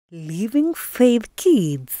Living Faith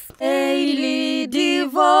Kids Daily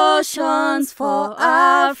Devotions for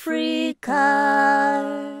Africa.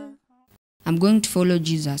 I'm going to follow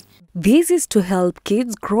Jesus. This is to help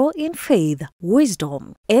kids grow in faith,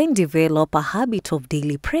 wisdom, and develop a habit of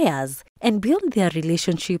daily prayers and build their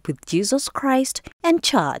relationship with Jesus Christ and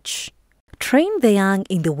church. Train the young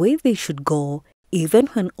in the way they should go. Even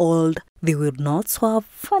when old, they will not swerve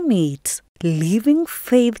from it. Living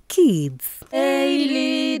Faith Kids.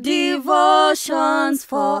 Daily Devotions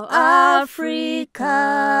for Africa.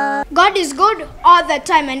 God is good all the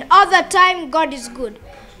time, and all the time God is good.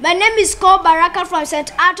 My name is Cole Baraka from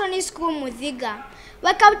St. Anthony School, Muthiga.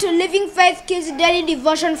 Welcome to Living Faith Kids Daily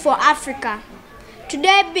Devotion for Africa.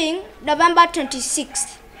 Today being November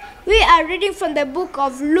 26th, we are reading from the book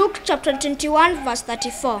of Luke chapter 21 verse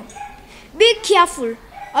 34. Be careful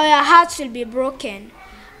or your hearts will be broken.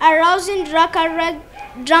 Arousing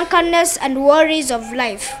drunkenness and worries of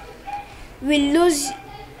life will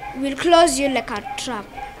close you like a trap.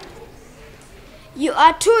 You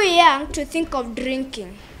are too young to think of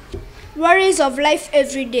drinking. Worries of life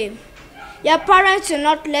every day. Your parents will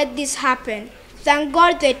not let this happen. Thank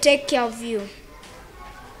God they take care of you.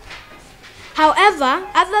 However,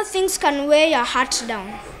 other things can weigh your heart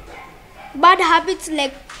down. Bad habits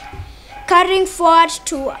like carrying forward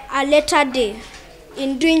to a later day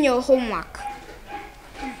in doing your homework,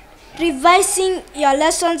 revising your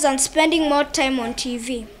lessons, and spending more time on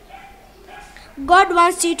TV. God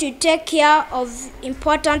wants you to take care of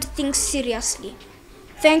important things seriously.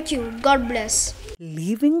 Thank you. God bless.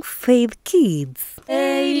 Living Faith Kids.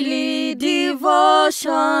 Daily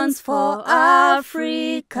Devotions for Africa.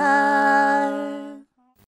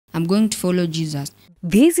 I'm going to follow Jesus.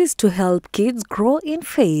 This is to help kids grow in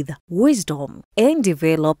faith, wisdom, and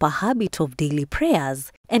develop a habit of daily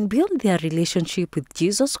prayers and build their relationship with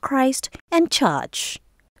Jesus Christ and church.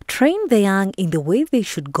 Train the young in the way they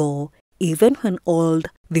should go. Even when old,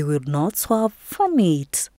 they will not swerve from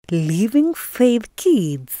it. Living Faith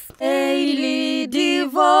Kids. Daily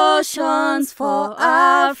Devotions for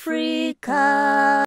Africa.